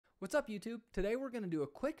What's up, YouTube? Today we're going to do a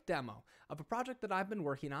quick demo of a project that I've been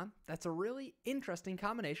working on that's a really interesting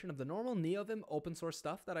combination of the normal Neovim open source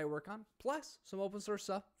stuff that I work on, plus some open source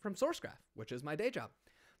stuff from Sourcegraph, which is my day job.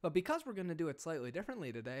 But because we're going to do it slightly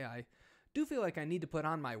differently today, I do feel like I need to put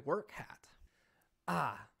on my work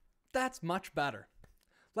hat. That's much better.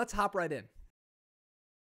 Let's hop right in.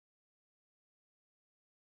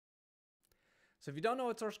 So if you don't know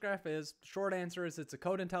what Sourcegraph is, the short answer is it's a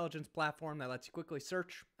code intelligence platform that lets you quickly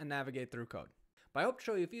search and navigate through code. But I hope to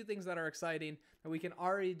show you a few things that are exciting that we can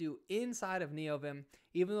already do inside of Neovim,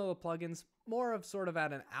 even though the plugin's more of sort of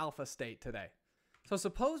at an alpha state today. So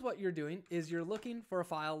suppose what you're doing is you're looking for a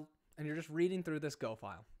file and you're just reading through this Go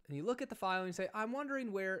file. And you look at the file and you say, I'm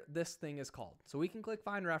wondering where this thing is called. So we can click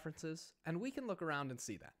Find References and we can look around and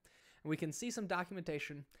see that. And we can see some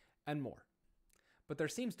documentation and more. But there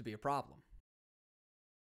seems to be a problem.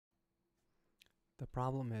 The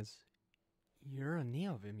problem is, you're a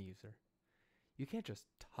Neovim user. You can't just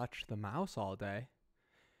touch the mouse all day.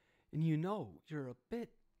 And you know you're a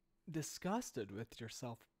bit disgusted with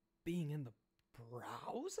yourself being in the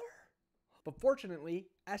browser? But fortunately,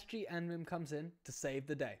 SGNVim comes in to save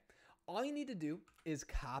the day. All you need to do is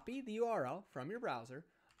copy the URL from your browser,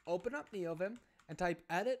 open up Neovim, and type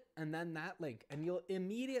edit and then that link, and you'll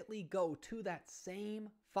immediately go to that same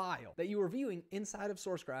file that you were viewing inside of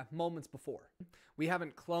Sourcegraph moments before. We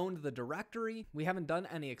haven't cloned the directory, we haven't done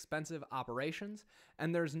any expensive operations,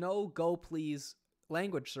 and there's no Go Please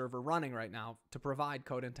language server running right now to provide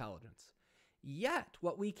code intelligence. Yet,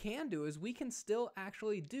 what we can do is we can still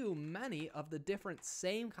actually do many of the different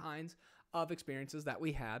same kinds of experiences that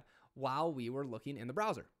we had while we were looking in the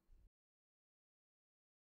browser.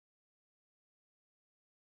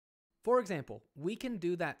 For example, we can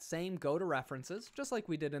do that same go to references, just like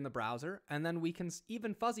we did in the browser, and then we can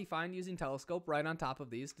even fuzzy find using Telescope right on top of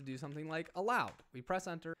these to do something like allowed. We press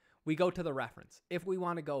enter, we go to the reference. If we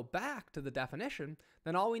want to go back to the definition,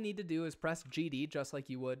 then all we need to do is press GD just like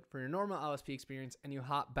you would for your normal LSP experience, and you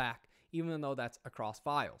hop back, even though that's across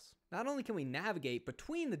files. Not only can we navigate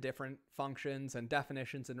between the different functions and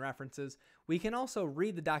definitions and references, we can also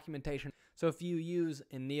read the documentation. So if you use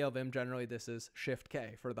in Neovim, generally this is Shift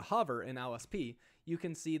K. For the hover in LSP, you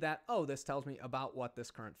can see that, oh, this tells me about what this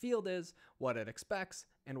current field is, what it expects,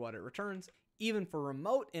 and what it returns. Even for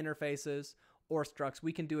remote interfaces or structs,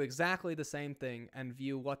 we can do exactly the same thing and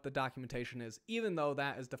view what the documentation is, even though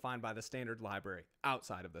that is defined by the standard library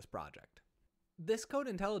outside of this project. This code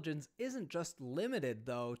intelligence isn't just limited,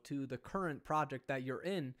 though, to the current project that you're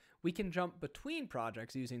in. We can jump between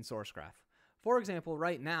projects using Sourcegraph. For example,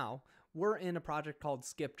 right now, we're in a project called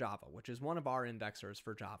Skip Java, which is one of our indexers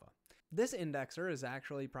for Java. This indexer is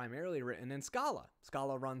actually primarily written in Scala.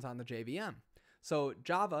 Scala runs on the JVM. So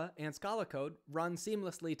Java and Scala code run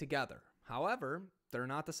seamlessly together. However, they're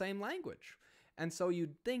not the same language. And so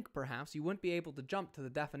you'd think perhaps you wouldn't be able to jump to the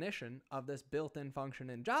definition of this built-in function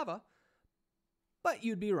in Java, but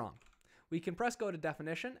you'd be wrong. We can press go to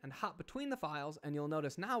definition and hop between the files, and you'll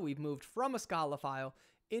notice now we've moved from a Scala file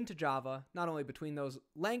into Java, not only between those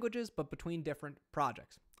languages, but between different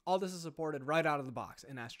projects. All this is supported right out of the box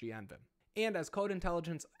in SGNVim. And as code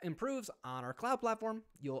intelligence improves on our cloud platform,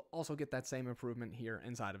 you'll also get that same improvement here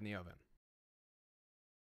inside of Neovim.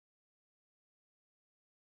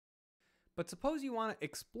 But suppose you want to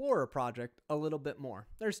explore a project a little bit more.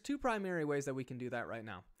 There's two primary ways that we can do that right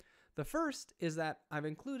now. The first is that I've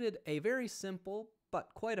included a very simple but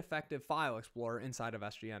quite effective file explorer inside of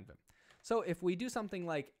SGNVim. So if we do something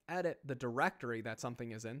like edit the directory that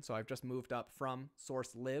something is in, so I've just moved up from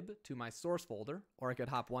source lib to my source folder, or I could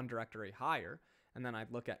hop one directory higher, and then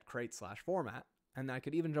I'd look at crate/format, and then I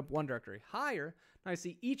could even jump one directory higher, and I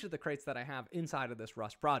see each of the crates that I have inside of this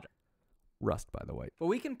Rust project. Rust, by the way. But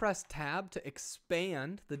we can press tab to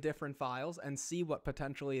expand the different files and see what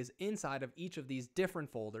potentially is inside of each of these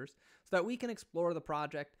different folders so that we can explore the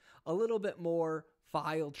project a little bit more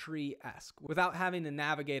file tree-esque without having to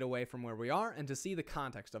navigate away from where we are and to see the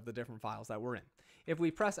context of the different files that we're in. If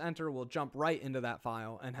we press enter, we'll jump right into that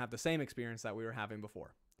file and have the same experience that we were having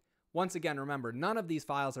before. Once again, remember, none of these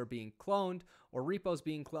files are being cloned or repos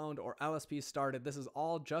being cloned or LSPs started. This is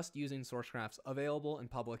all just using Sourcegraph's available and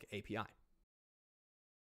public API.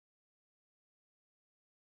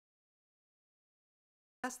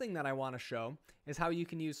 Last thing that I want to show is how you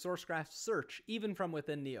can use Sourcegraph Search even from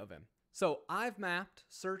within Neovim. So I've mapped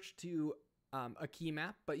search to a key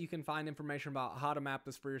map, but you can find information about how to map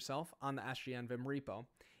this for yourself on the SGNVim repo.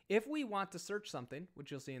 If we want to search something,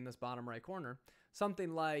 which you'll see in this bottom right corner,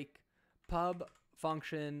 something like pub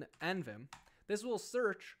function nvim, this will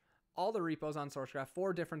search all the repos on Sourcegraph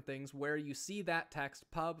for different things where you see that text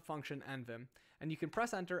pub, function, and vim, and you can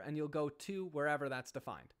press enter and you'll go to wherever that's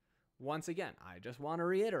defined. Once again, I just want to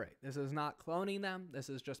reiterate, this is not cloning them, this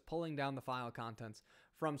is just pulling down the file contents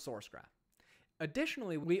from Sourcegraph.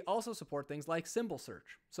 Additionally, we also support things like symbol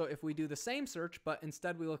search. So if we do the same search, but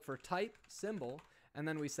instead we look for type, symbol, and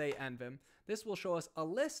then we say NVIM, this will show us a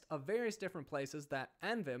list of various different places that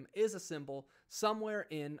NVIM is a symbol somewhere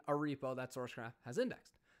in a repo that Sourcegraph has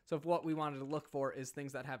indexed. So if what we wanted to look for is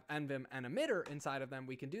things that have NVIM and emitter inside of them,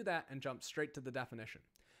 we can do that and jump straight to the definition.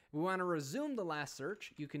 If we want to resume the last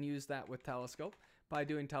search, you can use that with Telescope by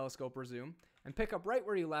doing Telescope resume and pick up right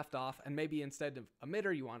where you left off, and maybe instead of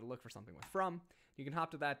emitter, you want to look for something with from. You can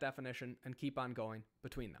hop to that definition and keep on going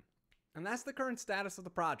between them. And that's the current status of the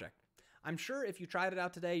project. I'm sure if you tried it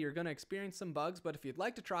out today, you're going to experience some bugs, but if you'd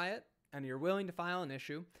like to try it and you're willing to file an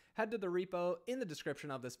issue, head to the repo in the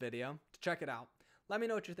description of this video to check it out. Let me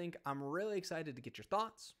know what you think. I'm really excited to get your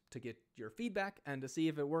thoughts, to get your feedback, and to see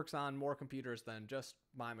if it works on more computers than just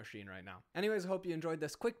my machine right now. Anyways, I hope you enjoyed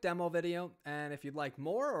this quick demo video, and if you'd like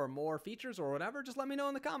more features or whatever, just let me know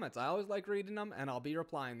in the comments. I always like reading them, and I'll be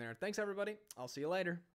replying there. Thanks, everybody. I'll see you later.